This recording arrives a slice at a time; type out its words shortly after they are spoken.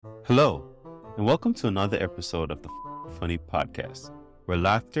Hello, and welcome to another episode of the Funny Podcast, where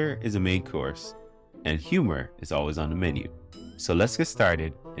laughter is a main course and humor is always on the menu. So let's get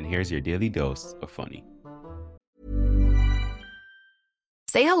started, and here's your daily dose of funny.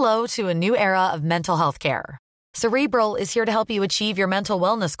 Say hello to a new era of mental health care. Cerebral is here to help you achieve your mental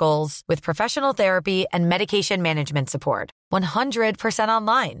wellness goals with professional therapy and medication management support. 100%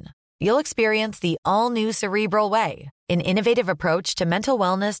 online. You'll experience the all-new Cerebral Way, an innovative approach to mental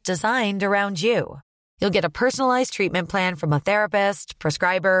wellness designed around you. You'll get a personalized treatment plan from a therapist,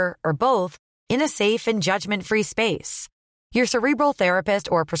 prescriber, or both in a safe and judgment-free space. Your Cerebral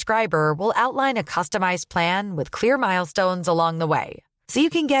therapist or prescriber will outline a customized plan with clear milestones along the way, so you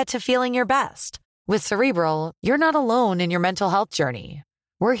can get to feeling your best. With Cerebral, you're not alone in your mental health journey.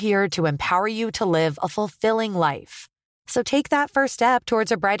 We're here to empower you to live a fulfilling life. So take that first step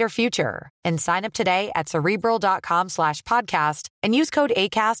towards a brighter future and sign up today at Cerebral.com/podcast and use code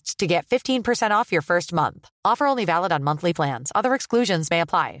ACAST to get 15% off your first month. Offer only valid on monthly plans. Other exclusions may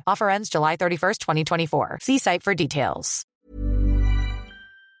apply. Offer ends July 31st, 2024. See site for details.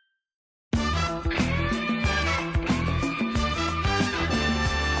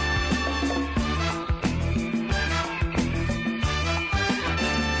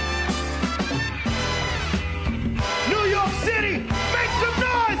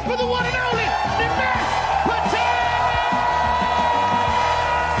 For the one and only Nimesh, Patel!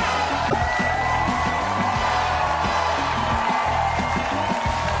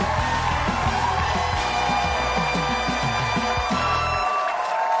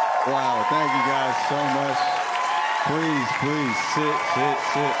 Wow, thank you guys so much. Please sit. Oh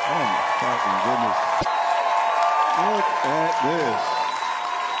my fucking goodness. Look at this.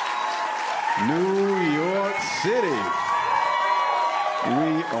 New York City.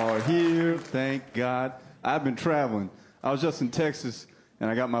 We are here, thank God. I've been traveling. I was just in Texas, and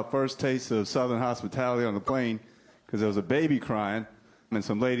I got my first taste of Southern hospitality on the plane because there was a baby crying, and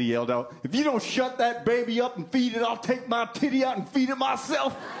some lady yelled out, "If you don't shut that baby up and feed it, I'll take my titty out and feed it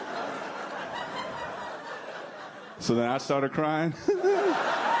myself." So then I started crying.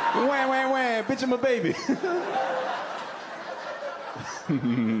 Wah, bitch, I'm a baby.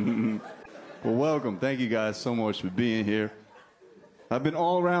 Well, welcome. Thank you guys so much for being here. I've been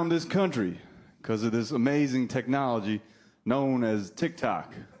all around this country because of this amazing technology known as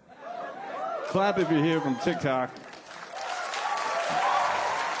TikTok. Clap if you're here from TikTok.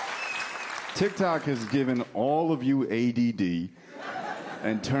 TikTok has given all of you ADD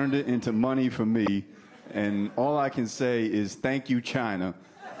and turned it into money for me, and all I can say is thank you, China.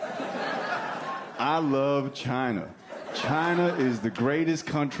 I love China. China is the greatest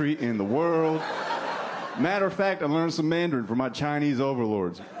country in the world. Matter of fact, I learned some Mandarin from my Chinese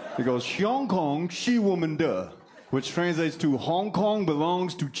overlords. It goes, "Hong Kong, she woman de," which translates to Hong Kong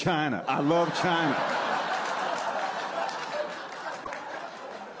belongs to China. I love China.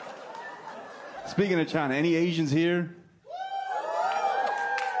 Speaking of China, any Asians here?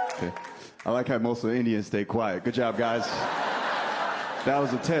 Okay. I like how most of the Indians stay quiet. Good job, guys. That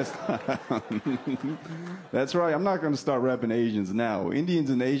was a test. That's right. I'm not going to start rapping Asians now. Indians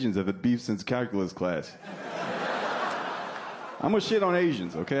and Asians have had beef since calculus class. I'm going to shit on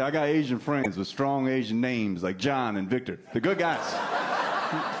Asians, okay? I got Asian friends with strong Asian names like John and Victor. They're good guys.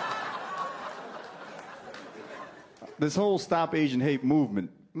 This whole Stop Asian Hate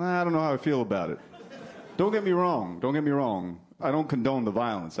movement, I don't know how I feel about it. Don't get me wrong. I don't condone the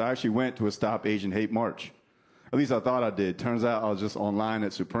violence. I actually went to a Stop Asian Hate march. At least I thought I did. Turns out I was just online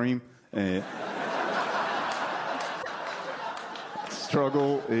at Supreme, and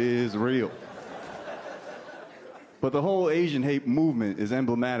struggle is real. But the whole Asian hate movement is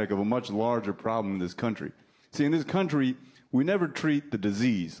emblematic of a much larger problem in this country. See, in this country, we never treat the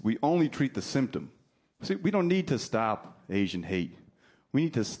disease. We only treat the symptom. See, we don't need to stop Asian hate. We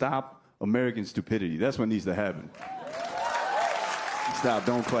need to stop American stupidity. That's what needs to happen. Stop,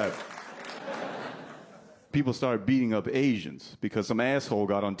 don't clap. People started beating up Asians because some asshole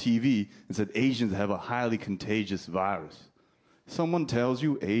got on TV and said Asians have a highly contagious virus. Someone tells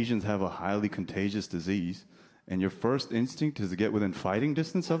you Asians have a highly contagious disease, and your first instinct is to get within fighting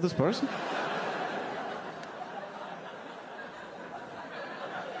distance of this person?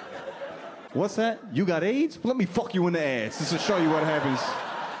 What's that? You got AIDS? Let me fuck you in the ass just to show you what happens.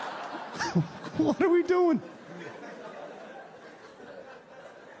 What are we doing?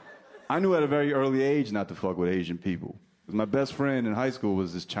 I knew at a very early age not to fuck with Asian people. Because my best friend in high school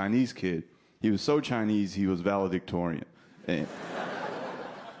was this Chinese kid. He was so Chinese, he was valedictorian. And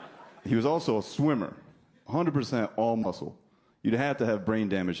he was also a swimmer, 100% all muscle. You'd have to have brain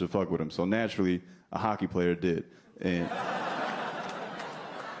damage to fuck with him, so naturally, a hockey player did. And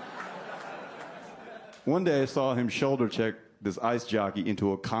One day I saw him shoulder check this ice jockey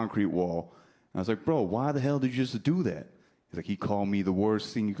into a concrete wall. And I was like, bro, why the hell did you just do that? He's like, he called me the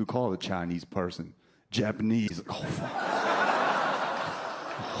worst thing you could call a Chinese person. Japanese. Like, oh, fuck.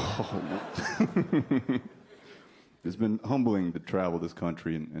 Oh. It's been humbling to travel this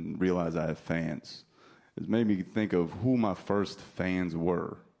country and realize I have fans. It's made me think of who my first fans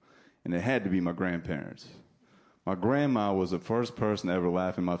were. And it had to be my grandparents. My grandma was the first person to ever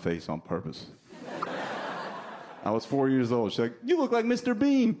laugh in my face on purpose. I was 4 years old. She's like, you look like Mr.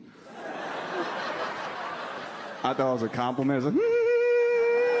 Bean. I thought it was a compliment. I was like,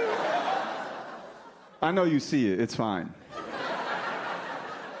 I know you see it. It's fine.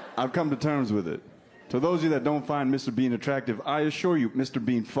 I've come to terms with it. To those of you that don't find Mr. Bean attractive, I assure you, Mr.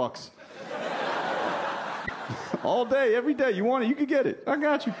 Bean fucks. All day, every day. You want it, you can get it. I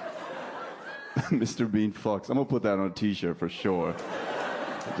got you. Mr. Bean fucks. I'm going to put that on a t-shirt for sure.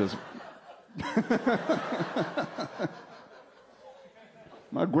 Just...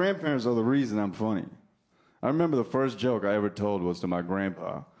 My grandparents are the reason I'm funny. I remember the first joke I ever told was to my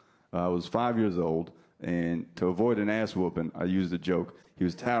grandpa. I was 5 years old, and to avoid an ass whooping, I used a joke. He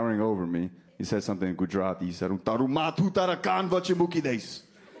was towering over me. He said something in Gujarati. He said,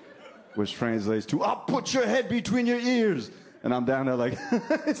 which translates to, I'll put your head between your ears. And I'm down there like,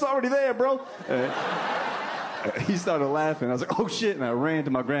 it's already there, bro. He started laughing. I was like, oh, shit. And I ran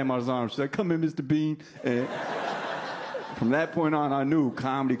to my grandma's arms. She's like, come here, Mr. Bean. And from that point on, I knew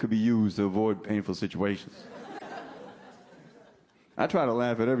comedy could be used to avoid painful situations. I try to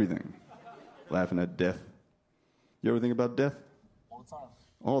laugh at everything. Laughing at death. You ever think about death? All the time.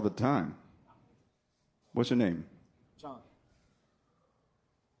 All the time. What's your name? John.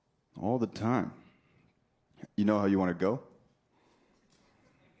 All the time. You know how you want to go?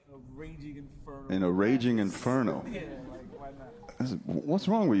 A raging inferno. In a raging inferno. Yeah, like, why not? What's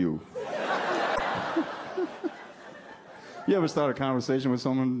wrong with you? You ever start a conversation with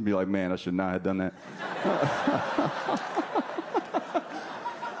someone and be like, man, I should not have done that?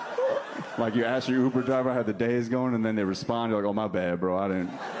 Like you ask your Uber driver how the day is going, and then they respond, you're like, oh, my bad, bro, I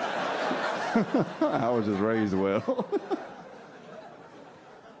didn't. I was just raised well.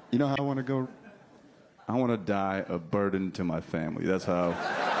 You know how I want to go? I want to die a burden to my family. That's how.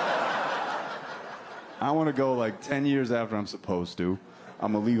 I want to go like 10 years after I'm supposed to.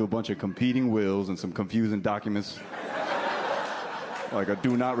 I'm going to leave a bunch of competing wills and some confusing documents. Like a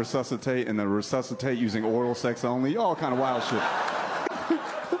do not resuscitate and then resuscitate using oral sex only. All kind of wild shit.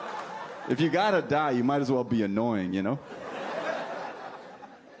 If you gotta die, you might as well be annoying, you know?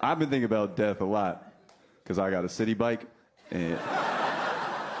 I've been thinking about death a lot because I got a city bike. And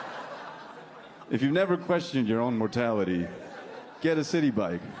if you've never questioned your own mortality, get a city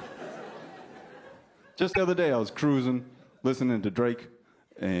bike. Just the other day, I was cruising, listening to Drake,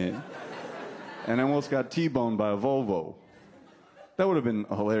 and I almost got T-boned by a Volvo. That would have been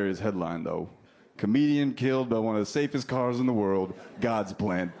a hilarious headline, though. Comedian killed by one of the safest cars in the world. God's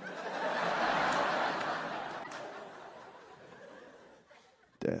plan.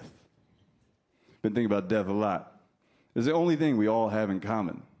 Death. Been thinking about death a lot. It's the only thing we all have in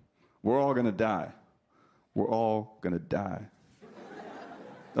common. We're all gonna die. We're all gonna die.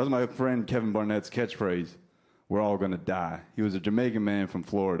 That was my friend Kevin Barnett's catchphrase. We're all gonna die. He was a Jamaican man from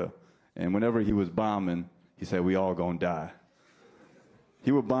Florida. And whenever he was bombing, he said, we all gonna die.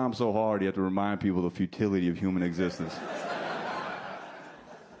 He would bomb so hard, he had to remind people of the futility of human existence.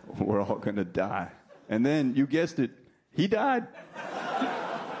 We're all gonna die. And then, you guessed it, he died.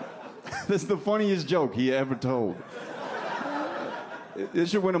 That's the funniest joke he ever told. It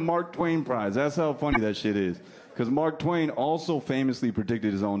should win a Mark Twain prize. That's how funny that shit is. Because Mark Twain also famously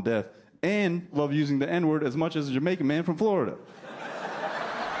predicted his own death and loved using the N-word as much as a Jamaican man from Florida.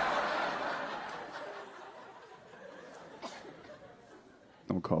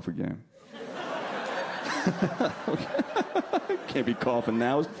 Don't cough again. Can't be coughing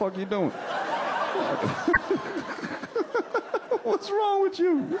now. What the fuck are you doing? What's wrong with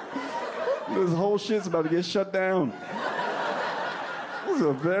you? This whole shit's about to get shut down. This is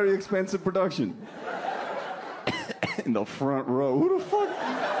a very expensive production. In the front row. Who the fuck?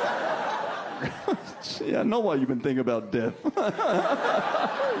 Yeah, I know why you've been thinking about death.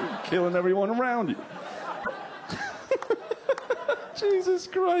 Killing everyone around you. Jesus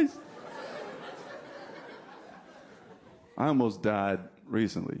Christ. I almost died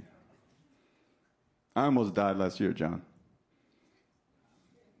recently. I almost died last year, John.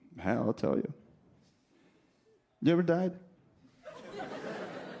 Hell, I'll tell you. You ever died?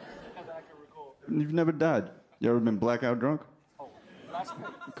 You've never died. You ever been blackout drunk? Oh, last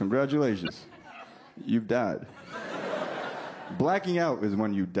night. Congratulations. You've died. Blacking out is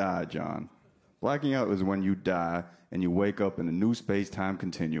when you die, John. Blacking out is when you die and you wake up in a new space-time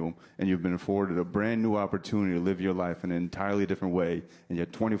continuum and you've been afforded a brand new opportunity to live your life in an entirely different way, and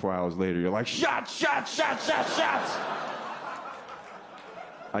yet 24 hours later you're like, shots, shots, shots, shots, shots!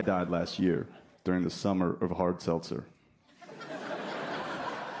 I died last year during the summer of hard seltzer.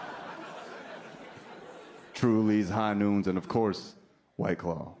 Truly's, High Noons, and of course, White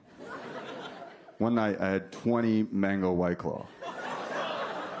Claw. One night I had 20 mango White Claw.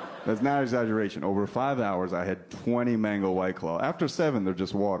 That's not exaggeration. Over 5 hours, I had 20 mango White Claw. After 7, they're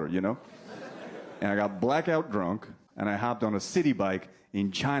just water, you know? And I got blackout drunk, and I hopped on a city bike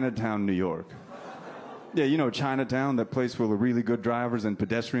in Chinatown, New York. Yeah, you know Chinatown, that place full of really good drivers and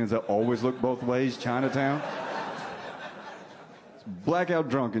pedestrians that always look both ways, Chinatown? Blackout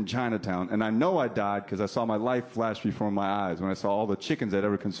drunk in Chinatown, and I know I died because I saw my life flash before my eyes when I saw all the chickens I'd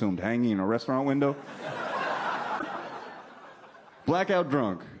ever consumed hanging in a restaurant window. Blackout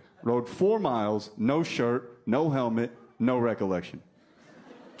drunk. Rode 4 miles, no shirt, no helmet, no recollection.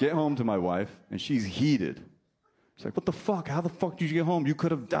 Get home to my wife, and she's heated. She's like, what the fuck? How the fuck did you get home? You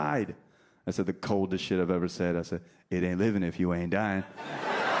could have died. I said, the coldest shit I've ever said. I said, it ain't living if you ain't dying.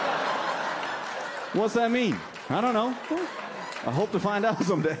 What's that mean? I don't know. I hope to find out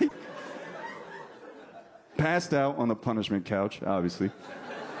someday. Passed out on the punishment couch, obviously.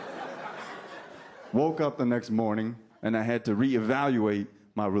 Woke up the next morning, and I had to reevaluate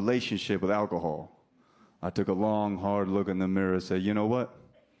my relationship with alcohol. I took a long, hard look in the mirror and said, you know what?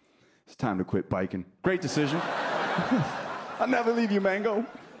 It's time to quit biking. Great decision. I'll never leave you, Mango.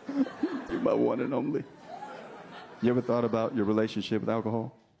 You're my one and only. You ever thought about your relationship with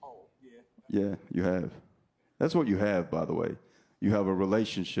alcohol? Oh, yeah. Yeah, you have. That's what you have, by the way. You have a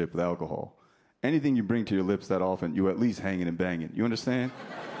relationship with alcohol. Anything you bring to your lips that often, you at least hanging and banging. You understand?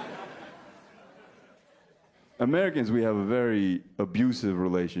 Americans, we have a very abusive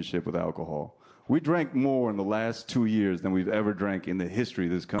relationship with alcohol. We drank more in the last 2 years than we've ever drank in the history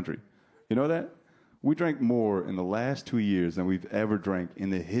of this country. You know that? We drank more in the last 2 years than we've ever drank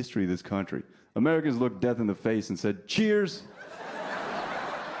in the history of this country. Americans looked death in the face and said, cheers.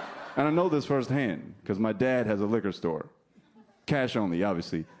 And I know this firsthand, because my dad has a liquor store. Cash only,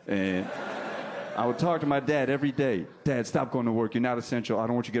 obviously. And I would talk to my dad every day. Dad, stop going to work. You're not essential. I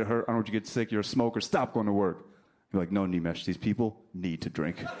don't want you to get hurt. I don't want you to get sick. You're a smoker. Stop going to work. You're like, no, Nimesh, these people need to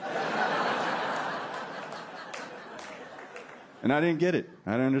drink. And I didn't get it.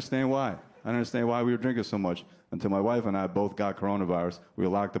 I didn't understand why. I didn't understand why we were drinking so much until my wife and I both got coronavirus. We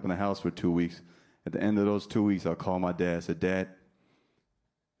were locked up in the house for 2 weeks. At the end of those 2 weeks, I called my dad. I said, Dad,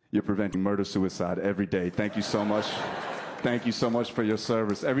 you're preventing murder-suicide every day. Thank you so much. Thank you so much for your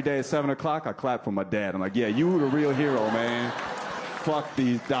service. Every day at 7 o'clock, I clap for my dad. I'm like, yeah, you the real hero, man. Fuck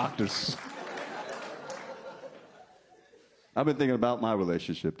these doctors. I've been thinking about my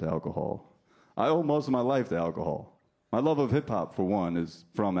relationship to alcohol. I owe most of my life to alcohol. My love of hip-hop, for one, is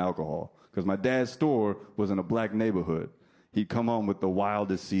from alcohol. Because my dad's store was in a black neighborhood. He'd come home with the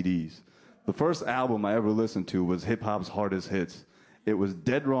wildest CDs. The first album I ever listened to was hip-hop's hardest hits. It was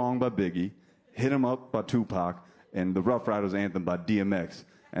Dead Wrong by Biggie, Hit 'Em Up by Tupac, and the Rough Riders Anthem by DMX.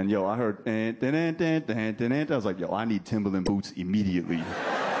 And yo, I heard, I was like, yo, I need Timberland boots immediately.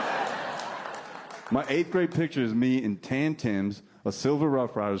 My 8th grade picture is me in tan Timbs, a silver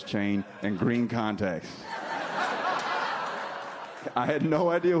Rough Riders chain, and green contacts. I had no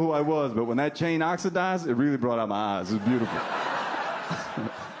idea who I was, but when that chain oxidized, it really brought out my eyes. It was beautiful.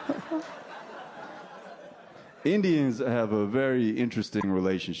 Indians have a very interesting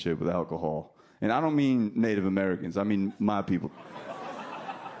relationship with alcohol. And I don't mean Native Americans, I mean my people.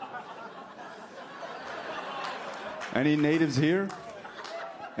 Any natives here?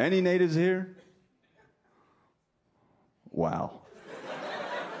 Any natives here? Wow.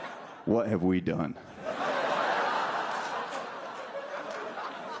 What have we done?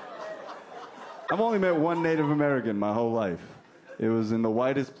 I've only met one Native American my whole life. It was in the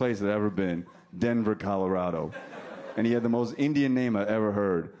whitest place I'd ever been, Denver, Colorado. And he had the most Indian name I ever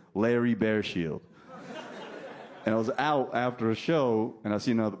heard, Larry Bearshield. And I was out after a show, and I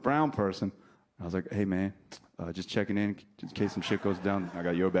see another brown person. I was like, hey, man, just checking in in case some shit goes down. I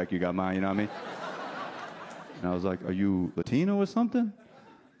got your back, you got mine, you know what I mean? And I was like, are you Latino or something?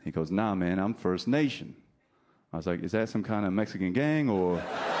 He goes, nah, man, I'm First Nation. I was like, is that some kind of Mexican gang or...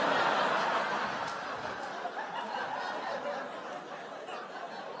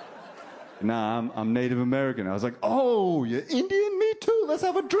 Nah, I'm Native American. I was like, oh, you're Indian? Me too. Let's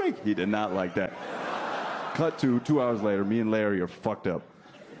have a drink. He did not like that. Cut to 2 hours later, me and Larry are fucked up.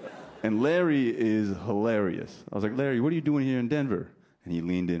 And Larry is hilarious. I was like, Larry, what are you doing here in Denver? And he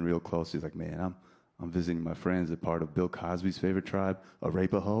leaned in real close. He's like, man, I'm visiting my friends at part of Bill Cosby's favorite tribe,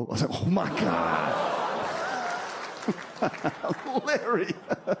 Arapaho. I was like, oh my God. Larry.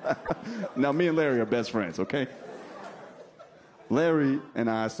 Now, me and Larry are best friends, okay? Larry and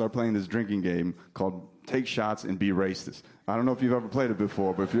I start playing this drinking game called Take Shots and Be Racist. I don't know if you've ever played it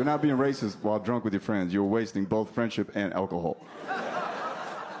before, but if you're not being racist while drunk with your friends, you're wasting both friendship and alcohol.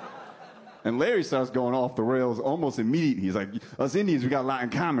 And Larry starts going off the rails almost immediately. He's like, us Indians, we got a lot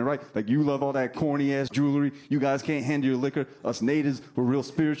in common, right? Like, you love all that corny-ass jewelry. You guys can't handle your liquor. Us natives, we're real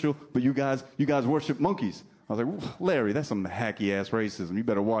spiritual, but you guys worship monkeys. I was like, Larry, that's some hacky-ass racism. You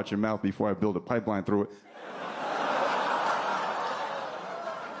better watch your mouth before I build a pipeline through it.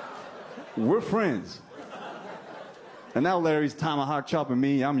 We're friends. And now Larry's tomahawk chopping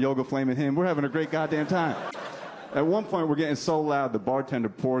me. I'm yoga flaming him. We're having a great goddamn time. At one point, we're getting so loud, the bartender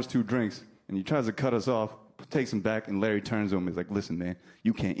pours 2 drinks, and he tries to cut us off, takes them back, and Larry turns to him and is like, listen, man,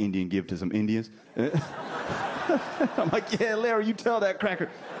 you can't Indian give to some Indians. I'm like, yeah, Larry, you tell that cracker.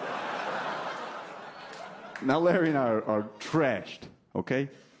 Now Larry and I are trashed, okay?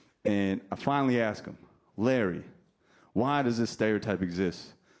 And I finally ask him, Larry, why does this stereotype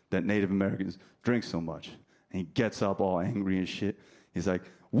exist that Native Americans drink so much? And he gets up all angry and shit. He's like,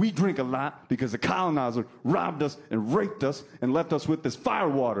 we drink a lot because the colonizer robbed us and raped us and left us with this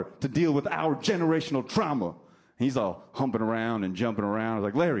firewater to deal with our generational trauma. And he's all humping around and jumping around. I was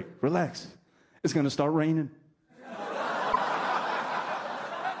like, Larry, relax. It's going to start raining.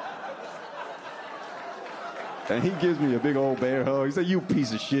 And he gives me a big old bear hug. He said, you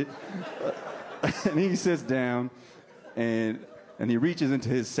piece of shit. And he sits down and he reaches into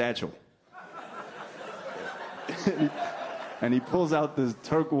his satchel. And he pulls out this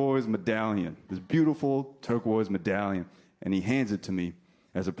turquoise medallion, this beautiful turquoise medallion, and he hands it to me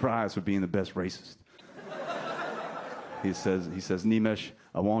as a prize for being the best racist. He says, Nimesh,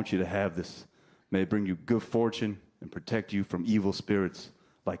 I want you to have this. May it bring you good fortune and protect you from evil spirits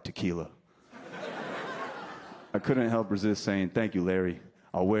like tequila. I couldn't help resist saying, thank you, Larry.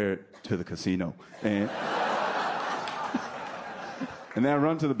 I'll wear it to the casino. And then I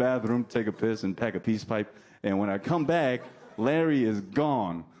run to the bathroom, take a piss, and pack a peace pipe. And when I come back, Larry is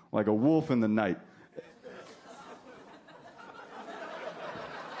gone like a wolf in the night.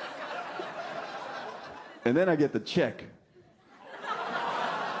 And then I get the check.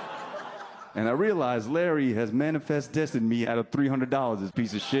 And I realize Larry has manifest destined me out of $300, this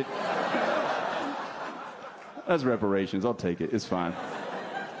piece of shit. That's reparations. I'll take it. It's fine.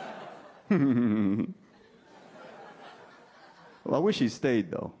 Well, I wish he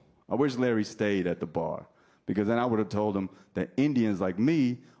stayed, though. I wish Larry stayed at the bar, because then I would have told him that Indians like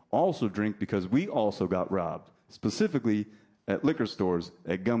me also drink because we also got robbed, specifically at liquor stores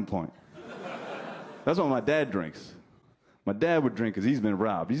at gunpoint. That's what my dad drinks. My dad would drink because he's been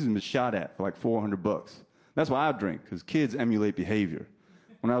robbed. He's been shot at for like $400. That's why I drink, because kids emulate behavior.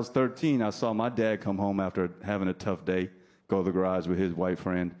 When I was 13, I saw my dad come home after having a tough day, go to the garage with his white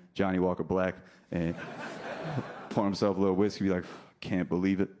friend, Johnny Walker Black, and pour himself a little whiskey, be like, can't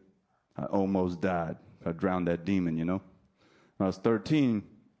believe it. I almost died. I drowned that demon, you know? When I was 13,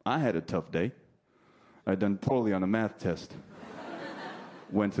 I had a tough day. I'd done poorly on a math test.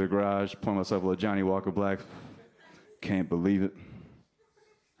 Went to the garage, poured myself a little Johnny Walker Black. Can't believe it.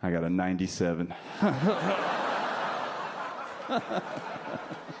 I got a 97.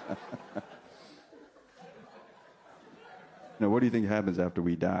 Now, what do you think happens after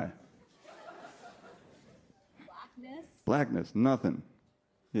we die? Blackness? Blackness, nothing.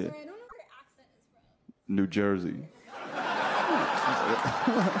 Yeah. Sorry, I don't know where your accent is from. New Jersey.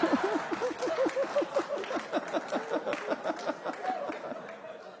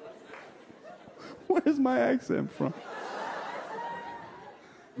 Where's my accent from?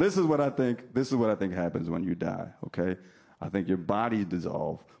 This is what I think happens when you die, okay? I think your bodies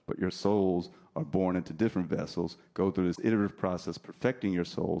dissolve, but your souls are born into different vessels, go through this iterative process, perfecting your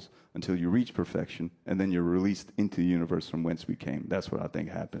souls until you reach perfection, and then you're released into the universe from whence we came. That's what I think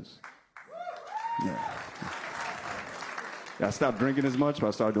happens. Yeah. I stopped drinking as much, but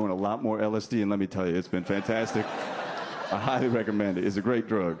I started doing a lot more LSD, and let me tell you, it's been fantastic. I highly recommend it. It's a great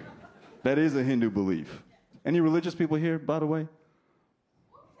drug. That is a Hindu belief. Any religious people here, by the way?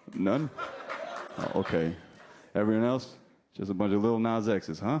 None? Oh, okay. Everyone else? Just a bunch of little Nas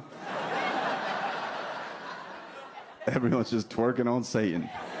X's, huh? Everyone's just twerking on Satan.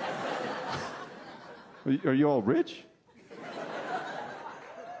 Are you all rich?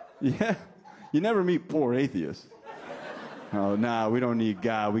 Yeah? You never meet poor atheists. Oh, nah, we don't need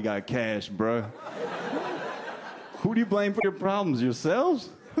God. We got cash, bruh. Who do you blame for your problems? Yourselves?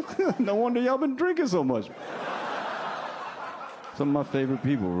 No wonder y'all been drinking so much. Some of my favorite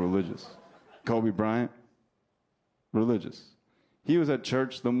people are religious. Kobe Bryant, religious. He was at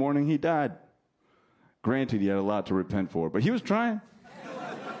church the morning he died. Granted, he had a lot to repent for, but he was trying.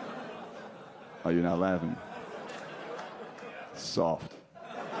 Oh, you're not laughing. Soft.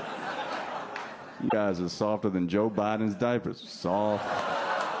 You guys are softer than Joe Biden's diapers. Soft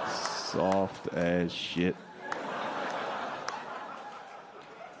as shit.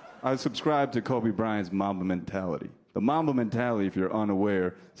 I subscribe to Kobe Bryant's Mamba mentality. The Mamba mentality, if you're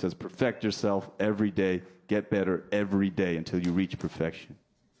unaware, says perfect yourself every day, get better every day until you reach perfection.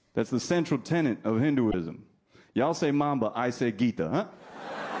 That's the central tenet of Hinduism. Y'all say Mamba, I say Gita, huh?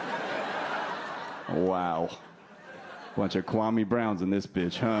 Wow. Bunch of Kwame Browns in this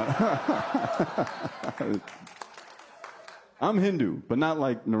bitch, huh? I'm Hindu, but not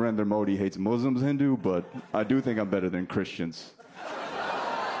like Narendra Modi hates Muslims Hindu, but I do think I'm better than Christians.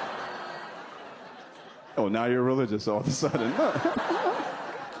 Oh, now you're religious all of a sudden.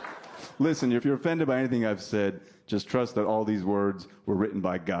 Listen, if you're offended by anything I've said, just trust that all these words were written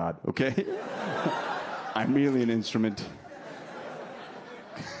by God, okay? I'm merely an instrument.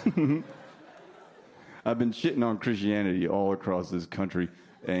 I've been shitting on Christianity all across this country,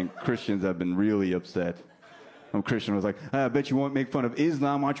 and Christians have been really upset. Some Christian was like, I bet you won't make fun of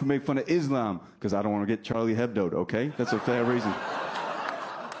Islam. Why don't you make fun of Islam? Because I don't want to get Charlie Hebdo'd, okay? That's a fair reason.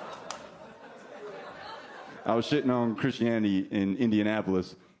 I was shitting on Christianity in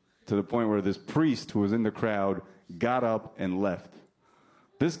Indianapolis to the point where this priest who was in the crowd got up and left.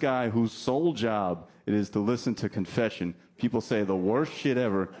 This guy whose sole job it is to listen to confession, people say the worst shit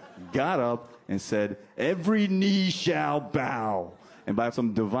ever, got up and said, every knee shall bow. And by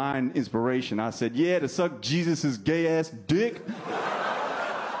some divine inspiration, I said, yeah, to suck Jesus' gay-ass dick.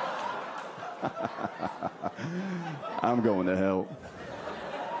 I'm going to hell.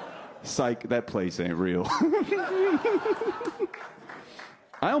 Psych, that place ain't real.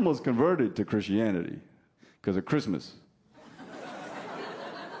 I almost converted to Christianity because of Christmas.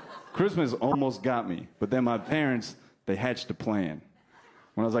 Christmas almost got me, but then my parents, they hatched a plan.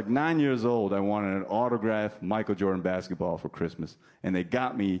 When I was like 9 years old, I wanted an autographed Michael Jordan basketball for Christmas, and they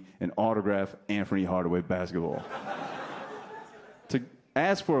got me an autographed Anthony Hardaway basketball. To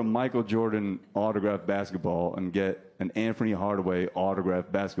ask for a Michael Jordan autographed basketball and get an Anthony Hardaway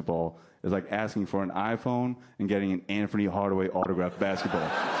autographed basketball is like asking for an iPhone and getting an Anthony Hardaway autographed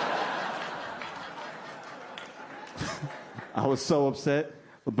basketball. I was so upset.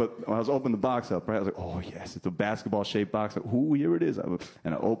 But when I was opening the box up, right, I was like, oh, yes, it's a basketball-shaped box. Like, ooh, here it is. And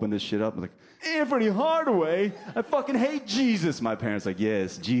I opened this shit up. I was like, Anthony Hardaway? I fucking hate Jesus. My parents like,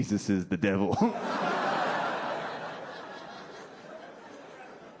 yes, Jesus is the devil.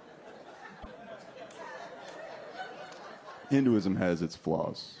 Hinduism has its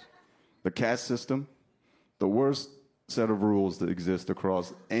flaws. The caste system, the worst set of rules that exist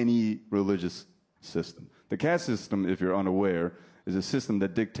across any religious system. The caste system, if you're unaware, is a system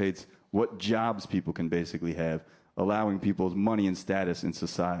that dictates what jobs people can basically have, allowing people's money and status in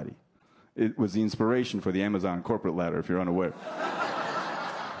society. It was the inspiration for the Amazon corporate ladder, if you're unaware.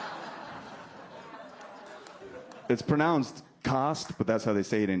 It's pronounced caste, but that's how they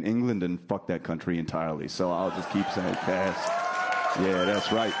say it in England, and fuck that country entirely. So I'll just keep saying caste. Yeah,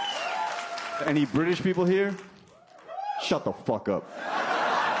 that's right. Any British people here? Shut the fuck up.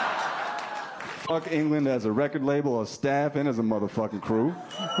 Fuck England as a record label, a staff, and as a motherfucking crew.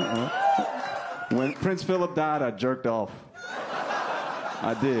 When Prince Philip died, I jerked off.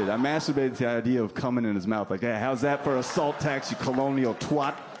 I did. I masturbated to the idea of coming in his mouth. Like, hey, how's that for a salt tax, you colonial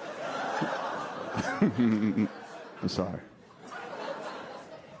twat? I'm sorry.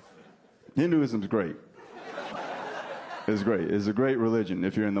 Hinduism's great. It's great. It's a great religion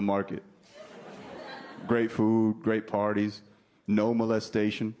if you're in the market. Great food, great parties, no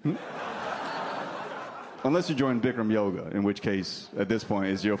molestation. Unless you join Bikram yoga, in which case, at this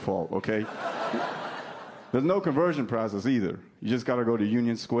point, it's your fault, okay? There's no conversion process either. You just got to go to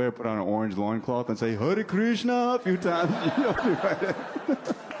Union Square, put on an orange loincloth, and say, Hare Krishna a few times.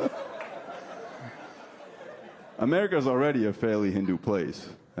 America's already a fairly Hindu place,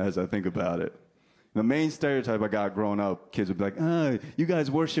 as I think about it. The main stereotype I got growing up, kids would be like, you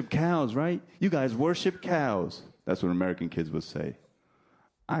guys worship cows, right? You guys worship cows. That's what American kids would say.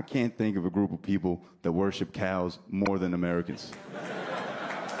 I can't think of a group of people that worship cows more than Americans.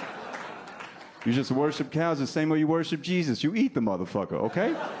 You just worship cows the same way you worship Jesus. You eat the motherfucker,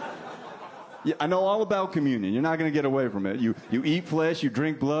 okay? Yeah, I know all about communion. You're not going to get away from it. You eat flesh, you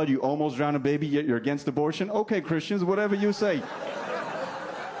drink blood, you almost drown a baby, yet you're against abortion. Okay, Christians, whatever you say.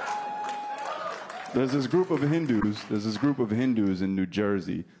 There's this group of Hindus in New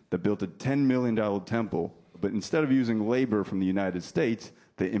Jersey that built a $10 million temple, but instead of using labor from the United States,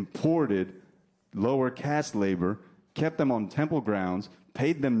 they imported lower caste labor, kept them on temple grounds,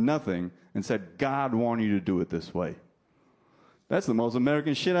 paid them nothing, and said, God wanted you to do it this way. That's the most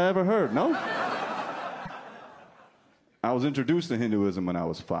American shit I ever heard, no? I was introduced to Hinduism when I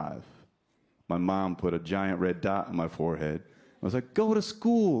was 5. My mom put a giant red dot on my forehead. I was like, go to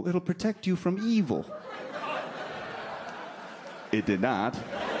school. It'll protect you from evil. It did not.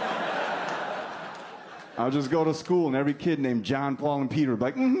 I'll just go to school, and every kid named John, Paul, and Peter would be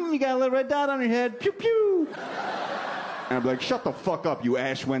like, you got a little red dot on your head. Pew, pew. And I'd be like, shut the fuck up, you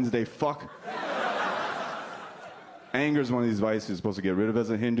Ash Wednesday fuck. Anger is one of these vices you're supposed to get rid of as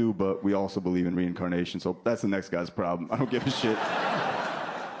a Hindu, but we also believe in reincarnation, so that's the next guy's problem. I don't give a shit.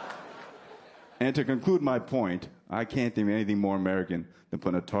 And to conclude my point, I can't think of anything more American than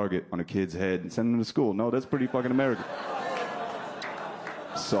putting a target on a kid's head and sending them to school. No, that's pretty fucking American.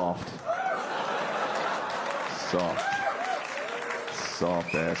 Soft. Soft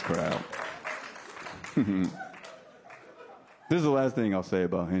ass crowd. This is the last thing I'll say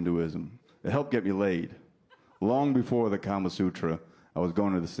about Hinduism. It helped get me laid. Long before the Kama Sutra, I was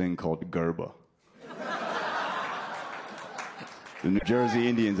going to this thing called Garba. The New Jersey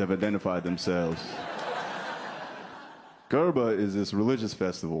Indians have identified themselves. Garba is this religious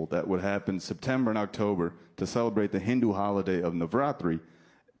festival that would happen September and October to celebrate the Hindu holiday of Navratri.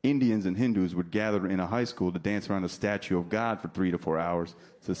 Indians and Hindus would gather in a high school to dance around a statue of God for 3 to 4 hours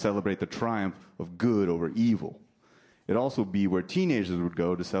to celebrate the triumph of good over evil. It'd also be where teenagers would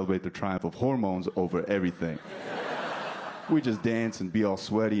go to celebrate the triumph of hormones over everything. We just dance and be all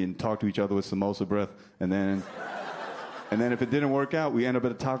sweaty and talk to each other with samosa breath, and then if it didn't work out, we end up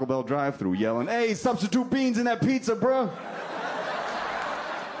at a Taco Bell drive-thru yelling, hey, substitute beans in that pizza, bro.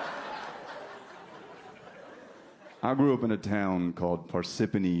 I grew up in a town called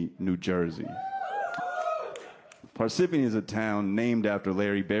Parsippany, New Jersey. Parsippany is a town named after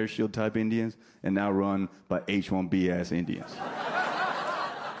Larry Bearshield type Indians and now run by H-1B ass Indians.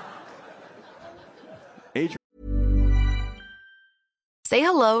 Say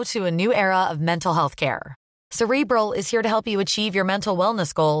hello to a new era of mental health care. Cerebral is here to help you achieve your mental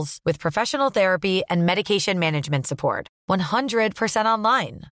wellness goals with professional therapy and medication management support. 100%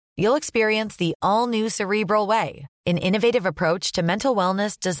 online. You'll experience the all-new Cerebral Way, an innovative approach to mental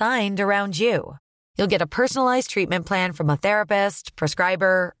wellness designed around you. You'll get a personalized treatment plan from a therapist,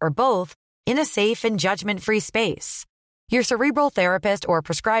 prescriber, or both in a safe and judgment-free space. Your Cerebral therapist or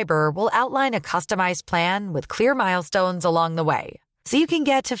prescriber will outline a customized plan with clear milestones along the way, so you can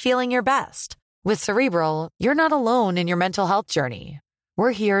get to feeling your best. With Cerebral, you're not alone in your mental health journey.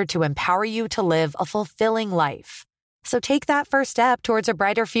 We're here to empower you to live a fulfilling life. So take that first step towards a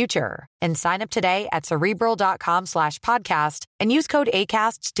brighter future and sign up today at Cerebral.com/podcast and use code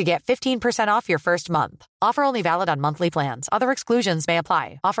ACAST to get 15% off your first month. Offer only valid on monthly plans. Other exclusions may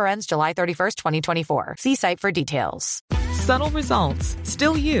apply. Offer ends July 31st, 2024. See site for details. Subtle results,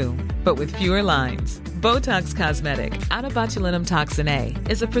 still you, but with fewer lines. Botox Cosmetic, out of botulinum toxin A,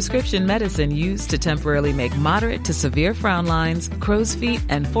 is a prescription medicine used to temporarily make moderate to severe frown lines, crow's feet,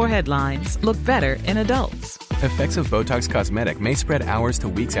 and forehead lines look better in adults. Effects of Botox Cosmetic may spread hours to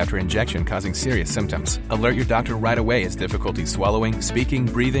weeks after injection, causing serious symptoms. Alert your doctor right away as difficulty swallowing, speaking,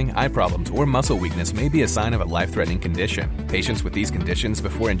 breathing, eye problems, or muscle weakness may be a sign of a life-threatening condition. Patients with these conditions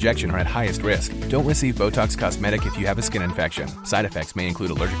before injection are at highest risk. Don't receive Botox Cosmetic if you have a skin infection. Side effects may include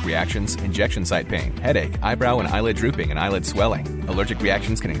allergic reactions, injection site pain, headache, eyebrow and eyelid drooping, and eyelid swelling. Allergic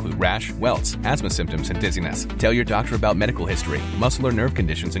reactions can include rash, welts, asthma symptoms, and dizziness. Tell your doctor about medical history, muscle or nerve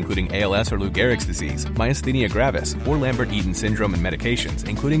conditions including ALS or Lou Gehrig's disease, myasthenia gravis, or Lambert-Eaton syndrome, and medications,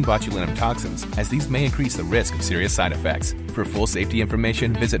 including botulinum toxins, as these may increase the risk of serious side effects. For full safety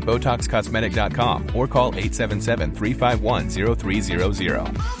information, visit BotoxCosmetic.com or call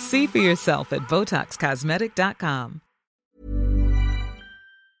 877-351-0300. See for yourself at BotoxCosmetic.com.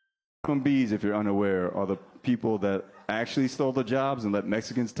 H-1Bs, if you're unaware, are the people that actually stole the jobs and let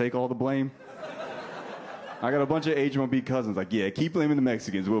Mexicans take all the blame. I got a bunch of H-1B cousins like, yeah, keep blaming the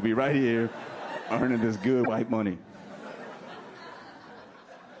Mexicans. We'll be right here earning this good white money.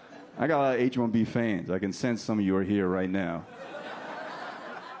 I got a lot of H-1B fans. I can sense some of you are here right now.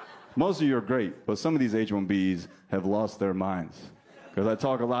 Most of you are great, but some of these H-1Bs have lost their minds. Because I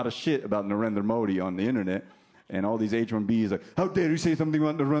talk a lot of shit about Narendra Modi on the internet, and all these H-1Bs like, how dare you say something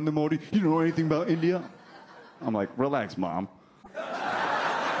about Narendra Modi? You don't know anything about India? I'm like, relax, Mom.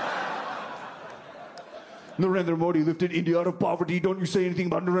 Narendra Modi lifted India out of poverty. Don't you say anything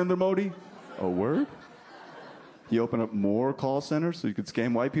about Narendra Modi? A word? You open up more call centers so you could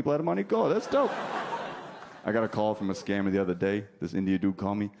scam white people out of money? Go, that's dope. I got a call from a scammer the other day. This India dude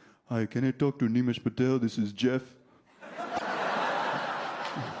called me. Hi, can I talk to Nimesh Patel? This is Jeff.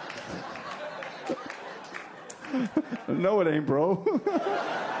 No, it ain't, bro.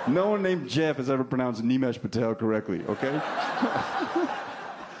 No one named Jeff has ever pronounced Nimesh Patel correctly, okay?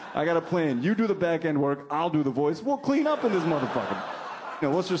 I got a plan. You do the back end work, I'll do the voice. We'll clean up in this motherfucker. Now,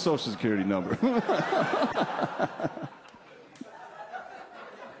 what's your social security number?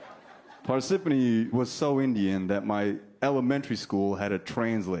 Parsippany was so Indian that my elementary school had a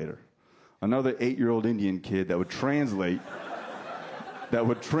translator. Another 8-year-old Indian kid that would translate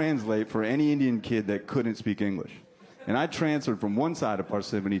for any Indian kid that couldn't speak English. And I transferred from one side of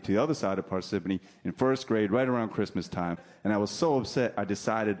Parsippany to the other side of Parsippany in first grade, right around Christmas time. And I was so upset, I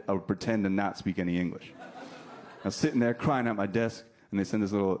decided I would pretend to not speak any English. I was sitting there crying at my desk, and they send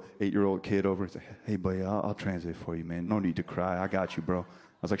this little 8-year-old kid over and say, "Hey, buddy, I'll translate for you, man. No need to cry. I got you, bro." I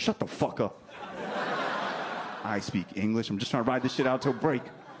was like, "Shut the fuck up. I speak English. I'm just trying to ride this shit out till break.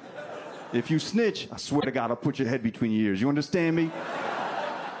 If you snitch, I swear to God, I'll put your head between your ears. You understand me?"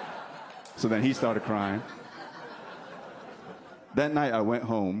 So then he started crying. That night I went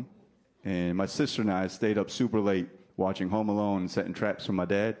home, and my sister and I stayed up super late watching Home Alone and setting traps for my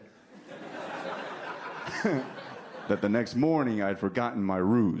dad. That the next morning I'd forgotten my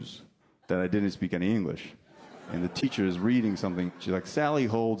ruse, that I didn't speak any English. And the teacher is reading something. She's like, "Sally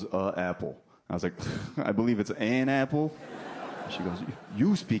holds a apple." I was like, "I believe it's an apple." She goes,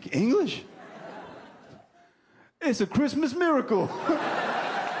 "You speak English? It's a Christmas miracle."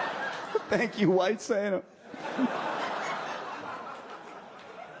 Thank you, White Santa.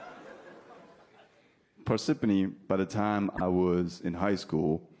 Parsippany, by the time I was in high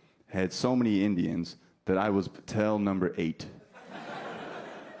school, had so many Indians that I was Patel number 8.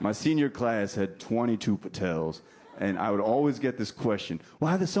 My senior class had 22 Patels, and I would always get this question,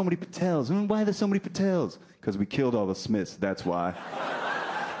 "Why are there so many Patels? Why are there so many Patels?" Because we killed all the Smiths, that's why.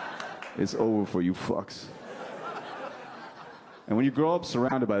 It's over for you fucks. And when you grow up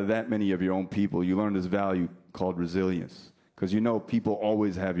surrounded by that many of your own people, you learn this value called resilience. Because you know people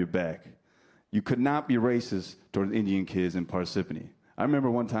always have your back. You could not be racist towards Indian kids in Parsippany. I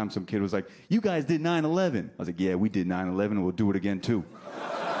remember one time some kid was like, "You guys did 9/11. I was like, "Yeah, we did 9/11 and we'll do it again too."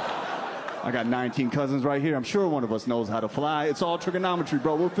 I got 19 cousins right here. I'm sure one of us knows how to fly. It's all trigonometry,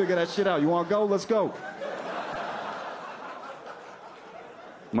 bro. We'll figure that shit out. You want to go? Let's go.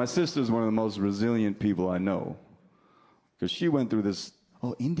 My sister's one of the most resilient people I know. Because she went through this,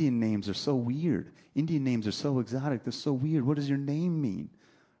 "Oh, Indian names are so weird. Indian names are so exotic. They're so weird. What does your name mean?"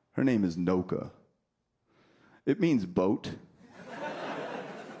 Her name is Noka. It means boat.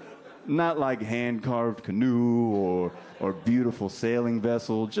 Not like hand-carved canoe or beautiful sailing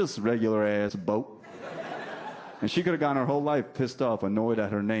vessel, just regular-ass boat. And she could have gone her whole life pissed off, annoyed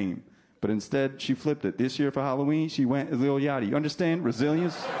at her name. But instead, she flipped it. This year for Halloween, she went as Lil Yachty. You understand?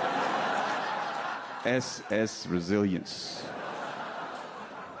 Resilience? SS Resilience.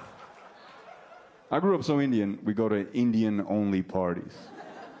 I grew up so Indian, we go to Indian-only parties.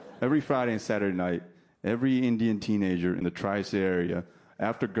 Every Friday and Saturday night, every Indian teenager in the Tri-State area,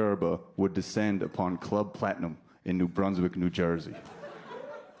 after Garba, would descend upon Club Platinum in New Brunswick, New Jersey.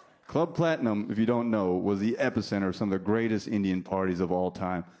 Club Platinum, if you don't know, was the epicenter of some of the greatest Indian parties of all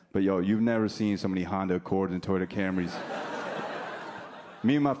time. But yo, you've never seen so many Honda Accords and Toyota Camrys.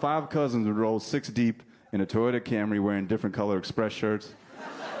 Me and my 5 cousins would roll 6 deep in a Toyota Camry wearing different color Express shirts,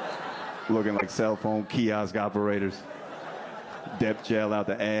 looking like cell phone kiosk operators. Dep gel out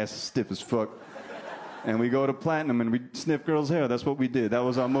the ass, stiff as fuck. And we go to Platinum and we sniff girls' hair. That's what we did. That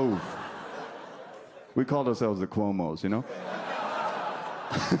was our move. We called ourselves the Cuomos, you know?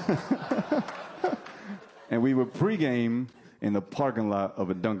 And we would pregame in the parking lot of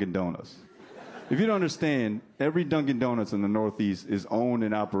a Dunkin' Donuts. If you don't understand, every Dunkin' Donuts in the Northeast is owned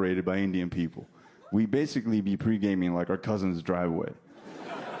and operated by Indian people. We basically be pre-gaming like our cousin's driveway.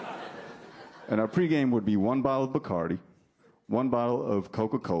 And our pregame would be 1 bottle of Bacardi, 1 bottle of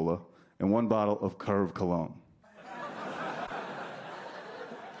Coca-Cola, and 1 bottle of Curve cologne.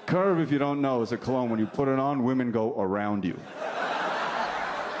 Curve, if you don't know, is a cologne. When you put it on, women go around you.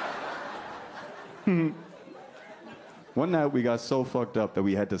 One night we got so fucked up that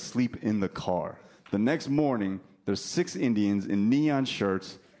we had to sleep in the car. The next morning, there's 6 Indians in neon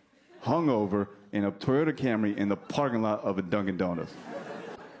shirts, hungover, in a Toyota Camry in the parking lot of a Dunkin' Donuts.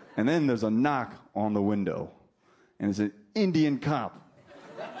 And then there's a knock on the window, and it's an Indian cop.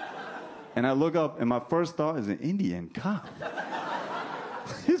 And I look up, and my first thought is an Indian cop.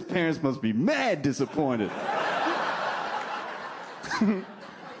 His parents must be mad disappointed.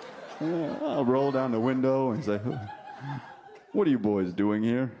 I'll roll down the window and say, "What are you boys doing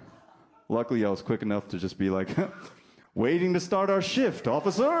here?" Luckily, I was quick enough to just be like, "Waiting to start our shift,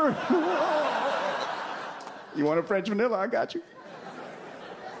 officer." "You want a French vanilla? I got you."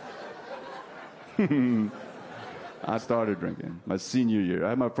 I started drinking my senior year. I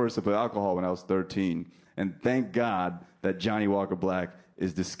had my first sip of alcohol when I was 13. And thank God that Johnny Walker Black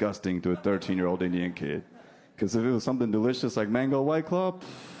is disgusting to a 13-year-old Indian kid. Because if it was something delicious like Mango White Claw,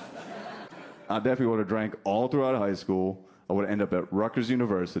 I definitely would have drank all throughout high school. I would have ended up at Rutgers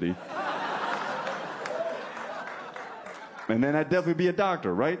University. And then I'd definitely be a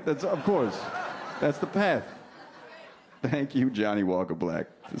doctor, right? That's, of course, that's the path. Thank you, Johnny Walker Black,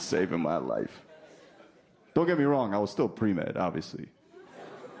 for saving my life. Don't get me wrong, I was still pre-med, obviously.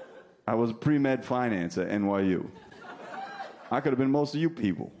 I was pre-med finance at NYU. I could have been most of you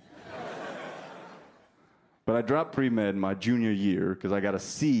people. But I dropped pre-med my junior year because I got a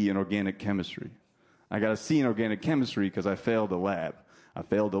C in organic chemistry. I got a C in organic chemistry because I failed the lab. I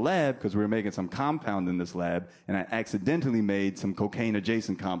failed the lab because we were making some compound in this lab, and I accidentally made some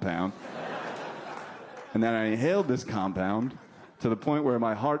cocaine-adjacent compound. And then I inhaled this compound to the point where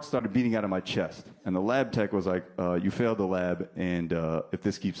my heart started beating out of my chest. And the lab tech was like, you failed the lab, and if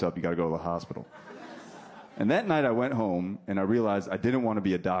this keeps up, you got to go to the hospital. And that night I went home, and I realized I didn't want to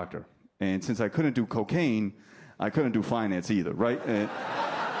be a doctor. And since I couldn't do cocaine, I couldn't do finance either, right? And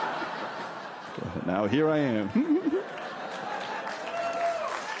now here I am.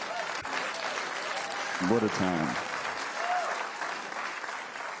 What a time.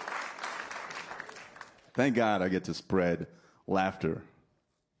 Thank God I get to spread laughter,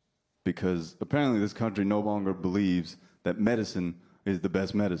 because apparently this country no longer believes that medicine is the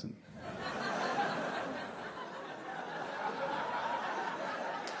best medicine.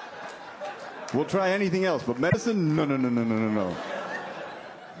 We'll try anything else, but medicine? No, no, no, no, no, no, no.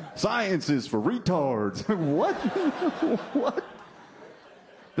 Science is for retards. What? What?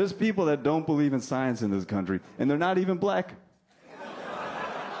 There's people that don't believe in science in this country, and they're not even black.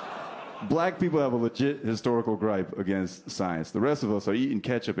 Black people have a legit historical gripe against science. The rest of us are eating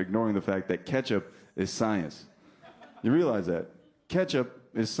ketchup, ignoring the fact that ketchup is science. You realize that? Ketchup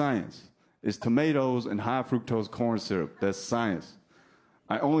is science. It's tomatoes and high fructose corn syrup. That's science.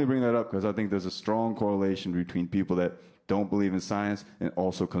 I only bring that up because I think there's a strong correlation between people that don't believe in science and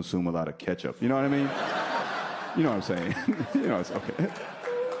also consume a lot of ketchup. You know what I mean? You know what I'm saying? You know what I'm saying? Okay.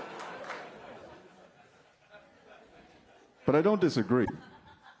 But I don't disagree.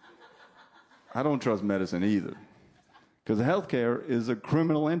 I don't trust medicine either, because healthcare is a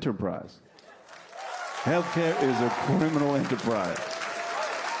criminal enterprise. Healthcare is a criminal enterprise.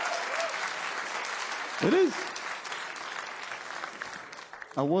 It is.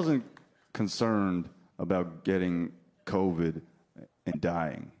 I wasn't concerned about getting COVID and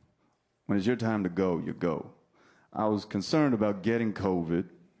dying. When it's your time to go, you go. I was concerned about getting COVID,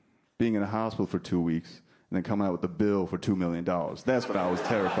 being in the hospital for 2 weeks, and then coming out with a bill for $2 million. That's what I was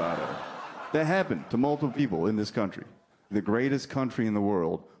terrified of. That happened to multiple people in this country. The greatest country in the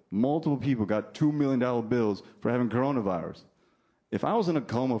world, multiple people got $2 million bills for having coronavirus. If I was in a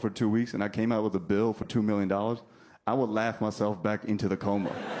coma for 2 weeks and I came out with a bill for $2 million, I would laugh myself back into the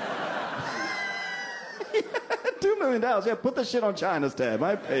coma. $2 million, yeah, put the shit on China's tab.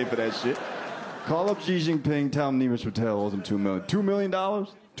 I pay for that shit. Call up Xi Jinping, tell him Nimesh Patel owes him $2 million. $2 million?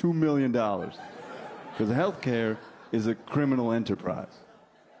 $2 million. Because healthcare is a criminal enterprise.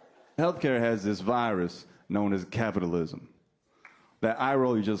 Healthcare has this virus known as capitalism. That eye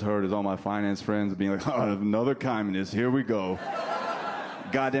roll you just heard is all my finance friends being like, oh, another communist, here we go.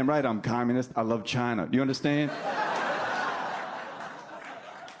 Goddamn right I'm communist, I love China. Do you understand?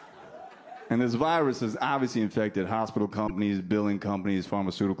 And this virus has obviously infected hospital companies, billing companies,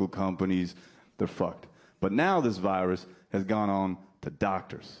 pharmaceutical companies. They're fucked. But now this virus has gone on to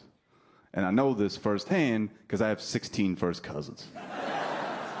doctors. And I know this firsthand because I have 16 first cousins.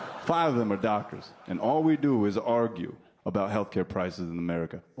 5 of them are doctors. And all we do is argue about healthcare prices in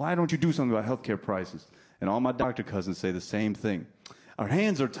America. Why don't you do something about healthcare prices? And all my doctor cousins say the same thing. Our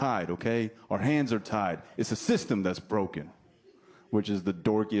hands are tied, okay? Our hands are tied. It's a system that's broken. Which is the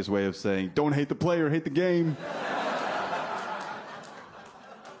dorkiest way of saying, don't hate the player, hate the game.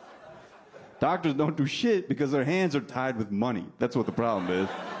 Doctors don't do shit because their hands are tied with money. That's what the problem is.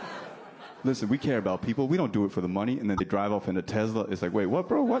 Listen, we care about people. We don't do it for the money. And then they drive off in a Tesla. It's like, wait, what,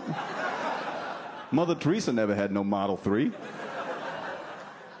 bro? What? Mother Teresa never had no Model 3.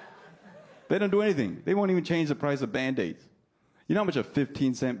 They don't do anything. They won't even change the price of Band-Aids. You know how much a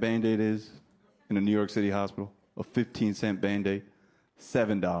 15-cent Band-Aid is in a New York City hospital? A 15-cent Band-Aid?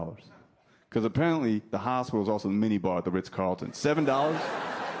 $7. Because apparently the hospital is also a mini bar at the Ritz-Carlton. $7?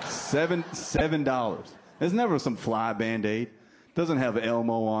 $7. There's never some fly Band-Aid. Doesn't have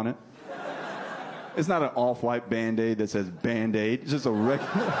Elmo on it. It's not an off-white Band-Aid that says Band-Aid. It's just a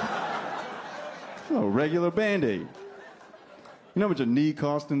regular Band-Aid. You know how much a knee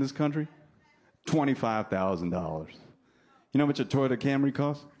costs in this country? $25,000. You know how much a Toyota Camry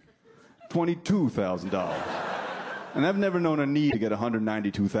costs? $22,000. And I've never known a knee to get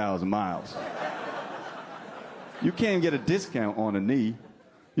 192,000 miles. You can't get a discount on a knee.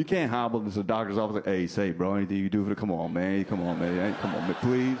 You can't hobble into the doctor's office like, hey, say, bro, anything you do for the, come on, man, come on, man,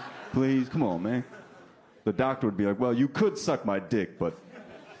 please, come on, man. The doctor would be like, well, you could suck my dick, but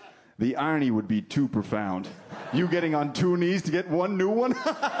the irony would be too profound. You getting on 2 knees to get one new one?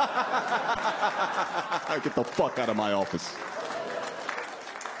 Get the fuck out of my office.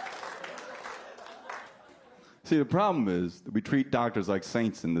 See, the problem is that we treat doctors like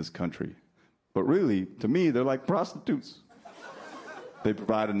saints in this country. But really, to me, they're like prostitutes. They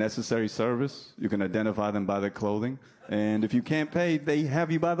provide a necessary service. You can identify them by their clothing. And if you can't pay, they have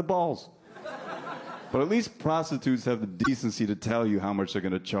you by the balls. But at least prostitutes have the decency to tell you how much they're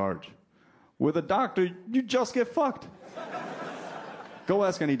going to charge. With a doctor, you just get fucked. Go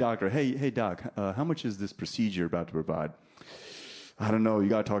ask any doctor, hey, doc, how much is this procedure about to provide? I don't know, you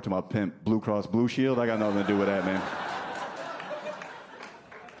got to talk to my pimp, Blue Cross Blue Shield. I got nothing to do with that, man.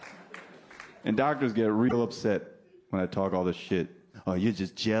 And doctors get real upset when I talk all this shit. Oh, you're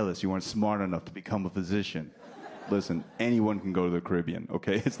just jealous. You weren't smart enough to become a physician. Listen, anyone can go to the Caribbean,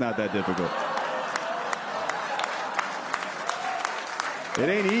 okay? It's not that difficult. It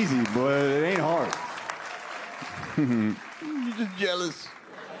ain't easy, but it ain't hard. You're just jealous.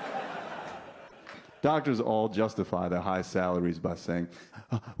 Doctors all justify their high salaries by saying,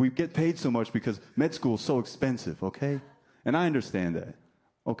 we get paid so much because med school is so expensive, okay? And I understand that.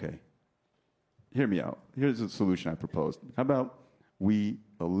 Okay. Hear me out. Here's a solution I proposed. How about we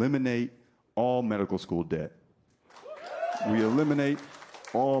eliminate all medical school debt? We eliminate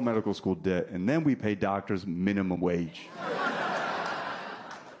all medical school debt, and then we pay doctors minimum wage.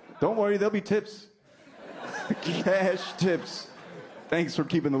 Don't worry, there'll be tips. Cash tips. Thanks for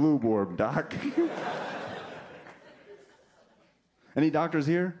keeping the lube warm, Doc. Any doctors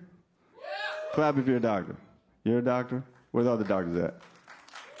here? Yeah. Clap if you're a doctor. You're a doctor? Where the other doctors at?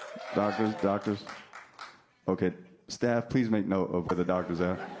 Doctors. Okay, staff, please make note of where the doctors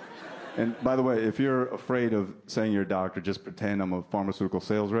are. And by the way, if you're afraid of saying you're a doctor, just pretend I'm a pharmaceutical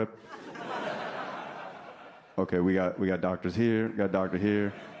sales rep. Okay, we got doctors here, got doctor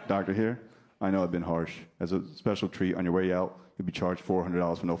here, doctor here. I know I've been harsh. As a special treat on your way out, you'll be charged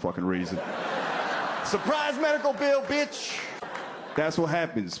 $400 for no fucking reason. Surprise medical bill, bitch! That's what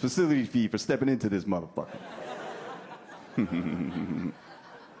happens. Facility fee for stepping into this motherfucker.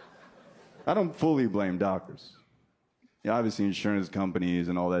 I don't fully blame doctors. Yeah, obviously, insurance companies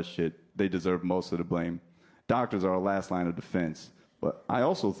and all that shit, they deserve most of the blame. Doctors are our last line of defense. But I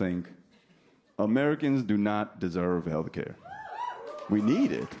also think Americans do not deserve health care. We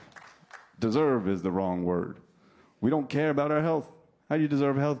need it. Deserve is the wrong word. We don't care about our health. How do you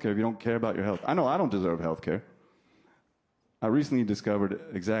deserve health care if you don't care about your health? I know I don't deserve health care. I recently discovered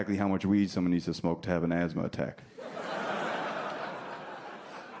exactly how much weed someone needs to smoke to have an asthma attack.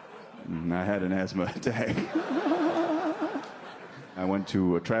 I had an asthma attack. I went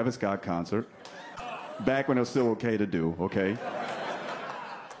to a Travis Scott concert, back when it was still okay to do, okay?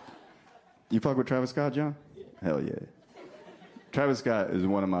 You fuck with Travis Scott, John? Hell yeah. Travis Scott is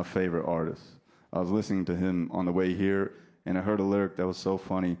one of my favorite artists. I was listening to him on the way here, and I heard a lyric that was so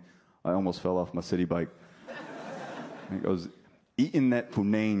funny, I almost fell off my city bike. It goes, eating that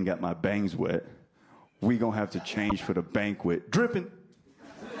punane got my bangs wet. We gonna have to change for the banquet. Dripping.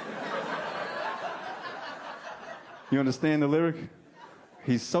 You understand the lyric?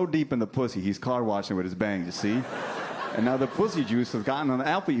 He's so deep in the pussy, he's car washing with his bangs, you see? And now the pussy juice has gotten on the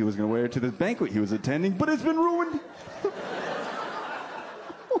outfit he was gonna wear to this banquet he was attending, but it's been ruined.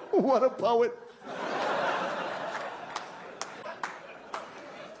 What a poet.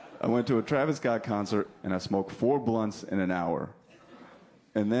 I went to a Travis Scott concert and I smoked 4 blunts in an hour.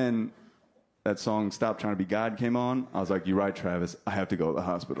 And then that song, Stop Trying to Be God, came on. I was like, you're right, Travis, I have to go to the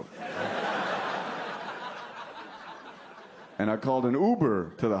hospital. And I called an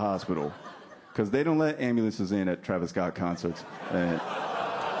Uber to the hospital because they don't let ambulances in at Travis Scott concerts. And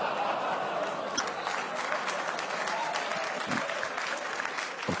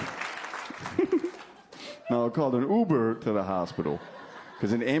now I called an Uber to the hospital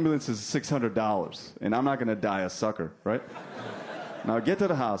because an ambulance is $600, and I'm not going to die a sucker, right? Now I get to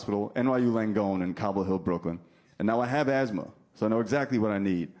the hospital, NYU Langone in Cobble Hill, Brooklyn, and now I have asthma, so I know exactly what I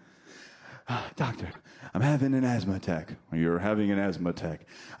need. Doctor, I'm having an asthma attack. You're having an asthma attack.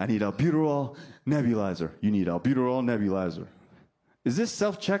 I need albuterol nebulizer. You need albuterol nebulizer. Is this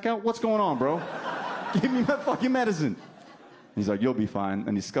self-checkout? What's going on, bro? Give me my fucking medicine. He's like, you'll be fine.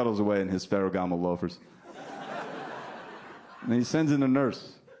 And he scuttles away in his Ferragamo loafers. And he sends in a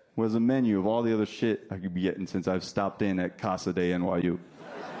nurse. was a menu of all the other shit I could be getting since I've stopped in at Casa de NYU.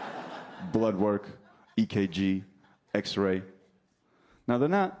 Blood work, EKG, X-ray. Now, they're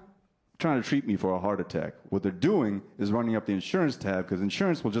not trying to treat me for a heart attack. What they're doing is running up the insurance tab because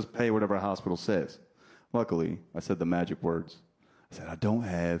insurance will just pay whatever a hospital says. Luckily, I said the magic words. I said, I don't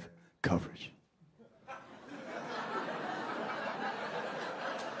have coverage.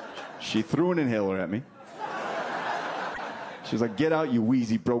 She threw an inhaler at me. She was like, get out, you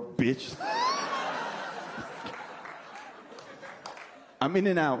wheezy broke bitch. I'm in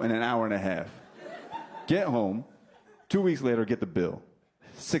and out in an hour and a half. Get home. 2 weeks later, get the bill.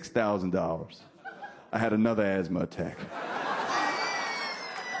 $6,000. I had another asthma attack.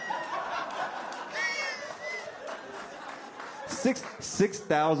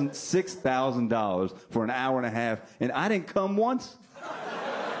 $6,000 for an hour and a half, and I didn't come once?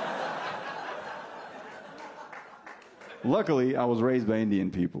 Luckily, I was raised by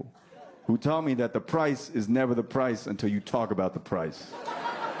Indian people who taught me that the price is never the price until you talk about the price.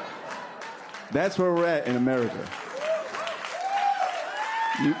 That's where we're at in America.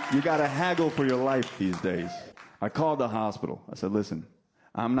 You gotta haggle for your life these days. I called the hospital. I said, listen,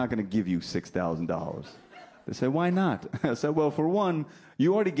 I'm not gonna give you $6,000. They said, why not? I said, well, for one,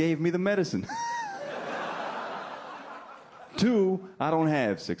 you already gave me the medicine. 2, I don't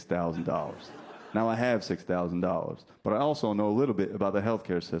have $6,000. Now I have $6,000, but I also know a little bit about the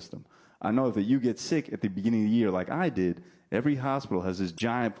healthcare system. I know that you get sick at the beginning of the year like I did, every hospital has this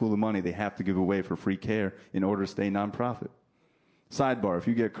giant pool of money they have to give away for free care in order to stay nonprofit. Sidebar, if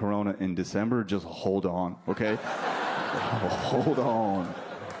you get corona in December, just hold on, okay? Hold on.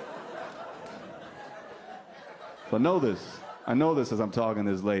 So I know this as I'm talking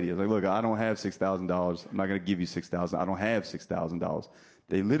to this lady. I was like, look, I don't have $6,000. I'm not going to give you $6,000. I don't have $6,000.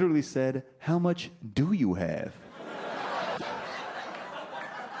 They literally said, how much do you have?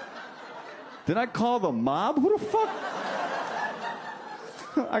 Did I call the mob? Who the fuck?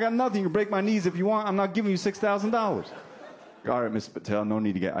 I got nothing. You can break my knees if you want. I'm not giving you $6,000. All right, Mr. Patel, no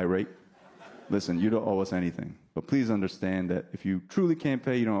need to get irate. Listen, you don't owe us anything. But please understand that if you truly can't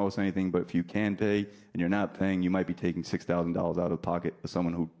pay, you don't owe us anything. But if you can pay and you're not paying, you might be taking $6,000 out of the pocket of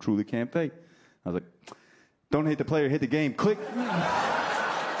someone who truly can't pay. I was like, don't hit the player, hit the game. Click.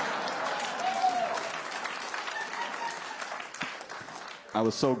 I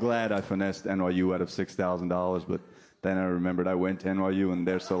was so glad I finessed NYU out of $6,000, but then I remembered I went to NYU and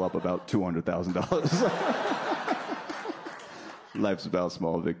they're still up about $200,000. Life's about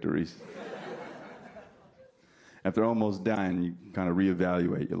small victories. After almost dying, you kind of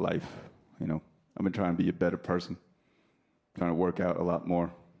reevaluate your life. You know, I've been trying to be a better person, trying to work out a lot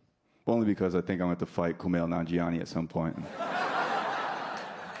more. Only because I think I'm going to fight Kumail Nanjiani at some point.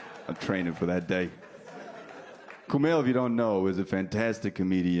 I'm training for that day. Kumail, if you don't know, is a fantastic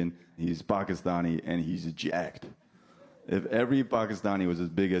comedian. He's Pakistani, and he's jacked. If every Pakistani was as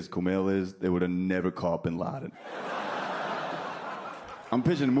big as Kumail is, they would have never caught bin Laden. I'm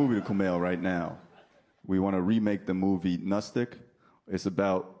pitching a movie to Kumail right now. We want to remake the movie Nustik. It's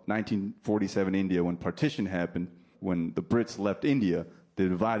about 1947 India when partition happened. When the Brits left India, they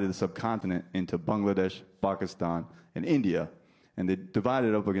divided the subcontinent into Bangladesh, Pakistan, and India. And they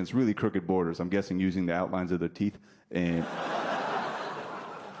divided up against really crooked borders. I'm guessing using the outlines of their teeth. And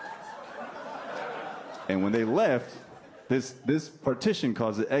when they left, this partition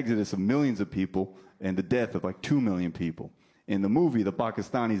caused the exodus of millions of people and the death of like 2 million people. In the movie, the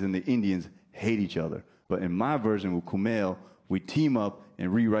Pakistanis and the Indians hate each other. But in my version with Kumail, we team up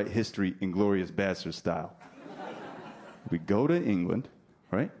and rewrite history in Glorious Bastard style. We go to England,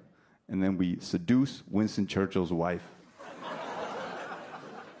 right? And then we seduce Winston Churchill's wife.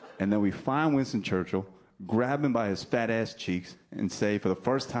 And then we find Winston Churchill, grab him by his fat ass cheeks, and say, for the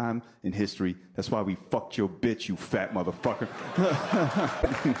first time in history, that's why we fucked your bitch, you fat motherfucker.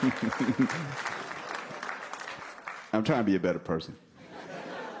 I'm trying to be a better person.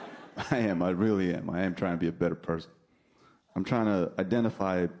 I am, I really am. I am trying to be a better person. I'm trying to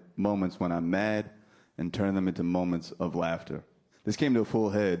identify moments when I'm mad and turn them into moments of laughter. This came to a full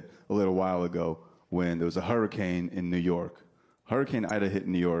head a little while ago when there was a hurricane in New York. Hurricane Ida hit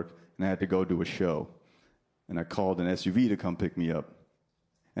New York, and I had to go do a show. And I called an SUV to come pick me up.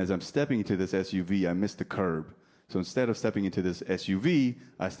 As I'm stepping into this SUV, I missed the curb. So instead of stepping into this SUV,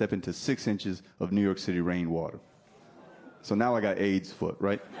 I step into 6 inches of New York City rainwater. So now I got AIDS foot,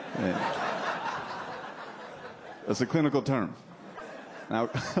 right? And that's a clinical term. Now,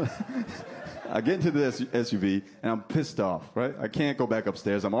 I get into the SUV, and I'm pissed off, right? I can't go back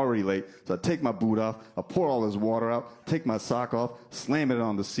upstairs. I'm already late. So I take my boot off. I pour all this water out, take my sock off, slam it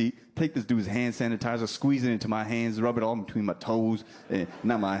on the seat, take this dude's hand sanitizer, squeeze it into my hands, rub it all between my toes. And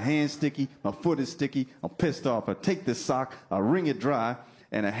now my hand's sticky. My foot is sticky. I'm pissed off. I take this sock, I wring it dry,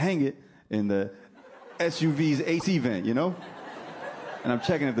 and I hang it in the SUV's AC vent, you know? And I'm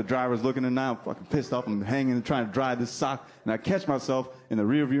checking if the driver's looking, and now I'm fucking pissed off. I'm hanging and trying to dry this sock, and I catch myself in the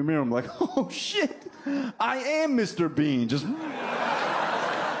rearview mirror. I'm like, oh shit, I am Mr. Bean. Just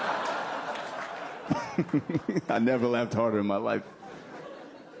I never laughed harder in my life.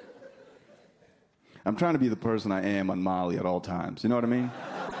 I'm trying to be the person I am on Molly at all times. You know what I mean?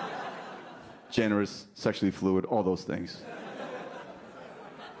 Generous, sexually fluid, all those things.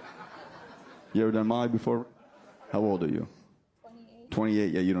 You ever done Molly before? How old are you?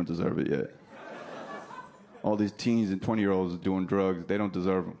 28, yeah, you don't deserve it yet. All these teens and 20-year-olds doing drugs, they don't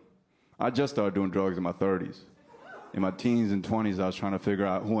deserve them. I just started doing drugs in my 30s. In my teens and 20s, I was trying to figure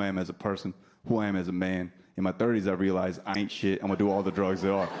out who I am as a person, who I am as a man. In my 30s, I realized I ain't shit. I'm gonna do all the drugs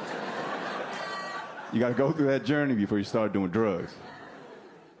there are. You gotta go through that journey before you start doing drugs.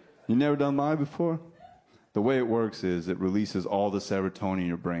 You never done Molly before? The way it works is it releases all the serotonin in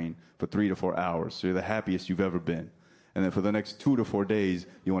your brain for 3 to 4 hours, so you're the happiest you've ever been. And then for the next 2 to 4 days,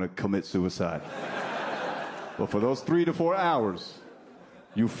 you want to commit suicide. But for those 3 to 4 hours,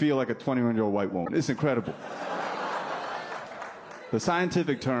 you feel like a 21-year-old white woman. It's incredible. The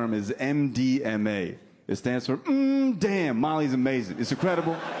scientific term is MDMA. It stands for, damn, Molly's amazing. It's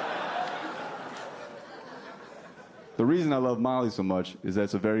incredible. The reason I love Molly so much is that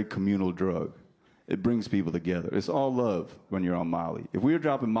it's a very communal drug. It brings people together. It's all love when you're on Molly. If we were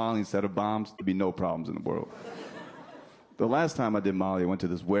dropping Molly instead of bombs, there'd be no problems in the world. The last time I did Molly, I went to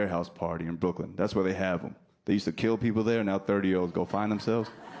this warehouse party in Brooklyn. That's where they have them. They used to kill people there, now 30-year-olds go find themselves.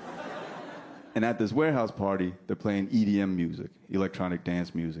 And at this warehouse party, they're playing EDM music, electronic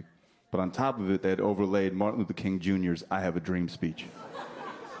dance music. But on top of it, they had overlaid Martin Luther King Jr.'s I Have a Dream speech.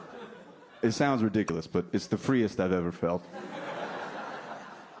 It sounds ridiculous, but it's the freest I've ever felt.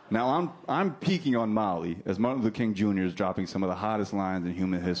 Now, I'm peaking on Molly as Martin Luther King Jr. is dropping some of the hottest lines in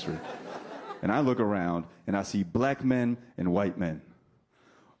human history. And I look around, and I see black men and white men,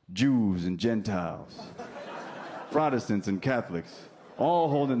 Jews and Gentiles, Protestants and Catholics, all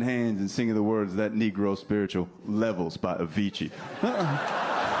holding hands and singing the words That Negro Spiritual, Levels by Avicii.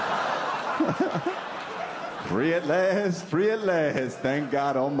 Free at last, thank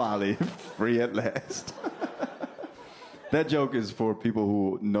God on Molly, free at last. That joke is for people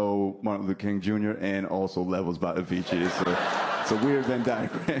who know Martin Luther King Jr. and also Levels by Avicii. It's a weird Venn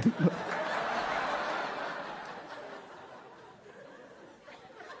diagram.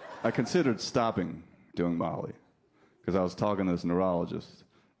 I considered stopping doing Molly because I was talking to this neurologist,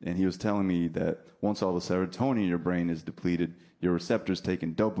 and he was telling me that once all the serotonin in your brain is depleted, your receptors take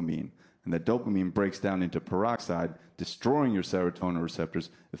in dopamine, and that dopamine breaks down into peroxide, destroying your serotonin receptors,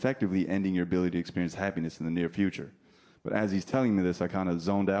 effectively ending your ability to experience happiness in the near future. But as he's telling me this, I kind of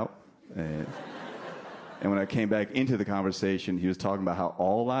zoned out, and when I came back into the conversation, he was talking about how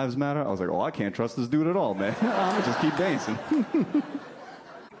all lives matter. I was like, oh, I can't trust this dude at all, man. I'm gonna just keep dancing.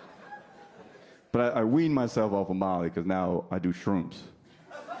 But I weaned myself off of Molly because now I do shrooms.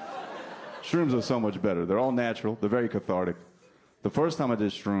 Shrooms are so much better. They're all natural. They're very cathartic. The first time I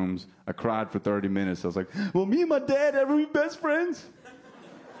did shrooms, I cried for 30 minutes. I was like, will me and my dad ever be best friends?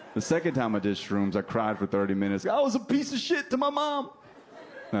 The second time I did shrooms, I cried for 30 minutes. I was a piece of shit to my mom.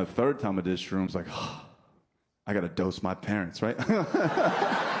 And the third time I did shrooms, like, oh, I got to dose my parents, right? I'm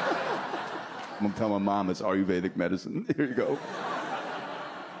going to tell my mom it's Ayurvedic medicine. Here you go.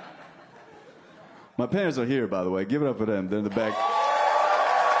 My parents are here, by the way. Give it up for them. They're in the back.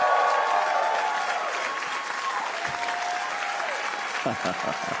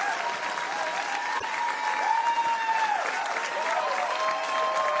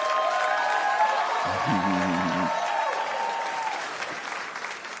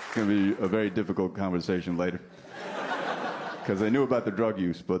 It's going to be a very difficult conversation later. Because they knew about the drug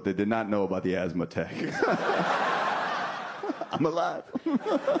use, but they did not know about the asthma attack. I'm alive.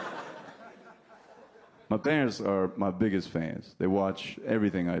 My parents are my biggest fans. They watch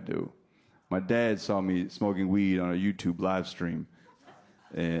everything I do. My dad saw me smoking weed on a YouTube live stream.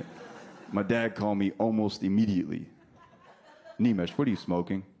 And my dad called me almost immediately. Nimesh, what are you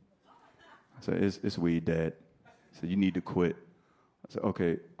smoking? I said, it's weed, Dad. He said, you need to quit. I said,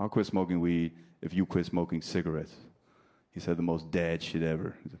 okay, I'll quit smoking weed if you quit smoking cigarettes. He said the most dad shit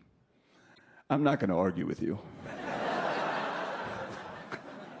ever. He said, I'm not going to argue with you.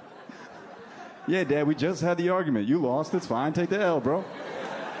 Yeah, Dad, we just had the argument. You lost. It's fine. Take the L, bro.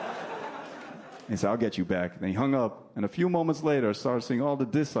 He said, I'll get you back. Then he hung up, and a few moments later, I started seeing all the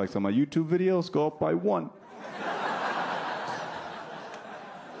dislikes on my YouTube videos go up by 1.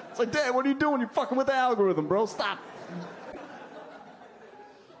 It's like, Dad, what are you doing? You're fucking with the algorithm, bro. Stop.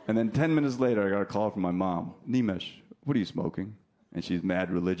 And then 10 minutes later, I got a call from my mom. Nimesh, what are you smoking? And she's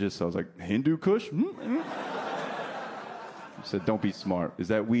mad religious, so I was like, Hindu Kush? She said, don't be smart. Is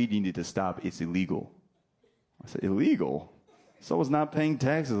that weed? You need to stop. It's illegal. I said, illegal? So I was not paying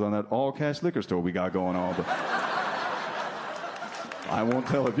taxes on that all-cash liquor store we got going on. But I won't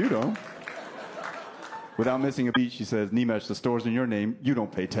tell if you don't. Without missing a beat, she says, Nimesh, the store's in your name. You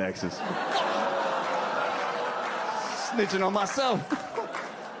don't pay taxes. Snitching on myself.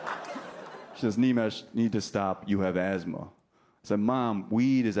 She says, Nimesh, you need to stop. You have asthma. I said, Mom,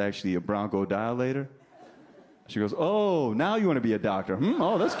 weed is actually a bronchodilator. She goes, oh, now you want to be a doctor.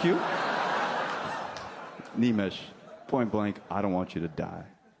 Oh, that's cute. Nimesh, point blank, I don't want you to die.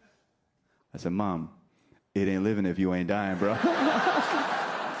 I said, Mom, it ain't living if you ain't dying, bro.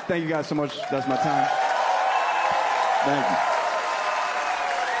 Thank you guys so much. That's my time. Thank you.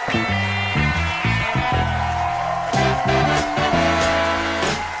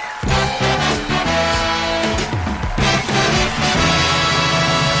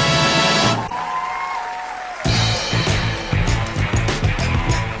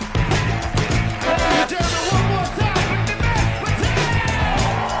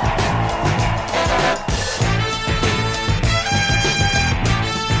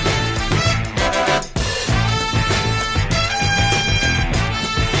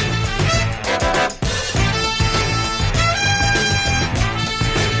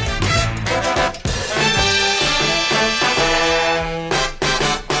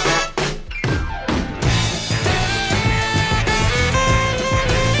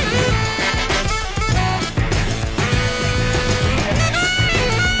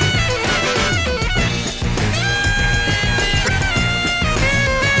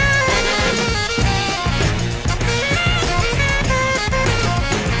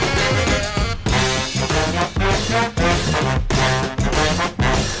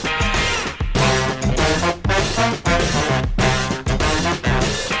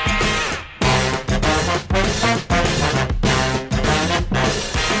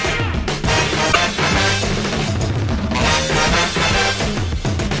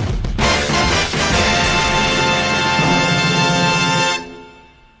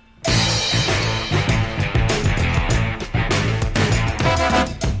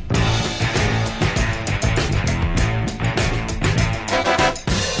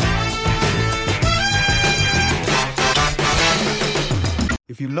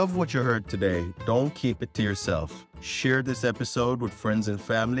 If you love what you heard today, don't keep it to yourself. Share this episode with friends and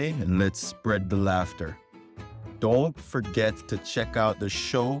family, and let's spread the laughter. Don't forget to check out the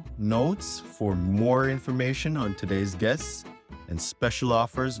show notes for more information on today's guests and special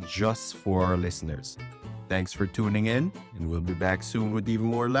offers just for our listeners. Thanks for tuning in, and we'll be back soon with even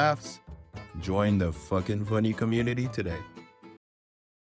more laughs. Join the fucking funny community today.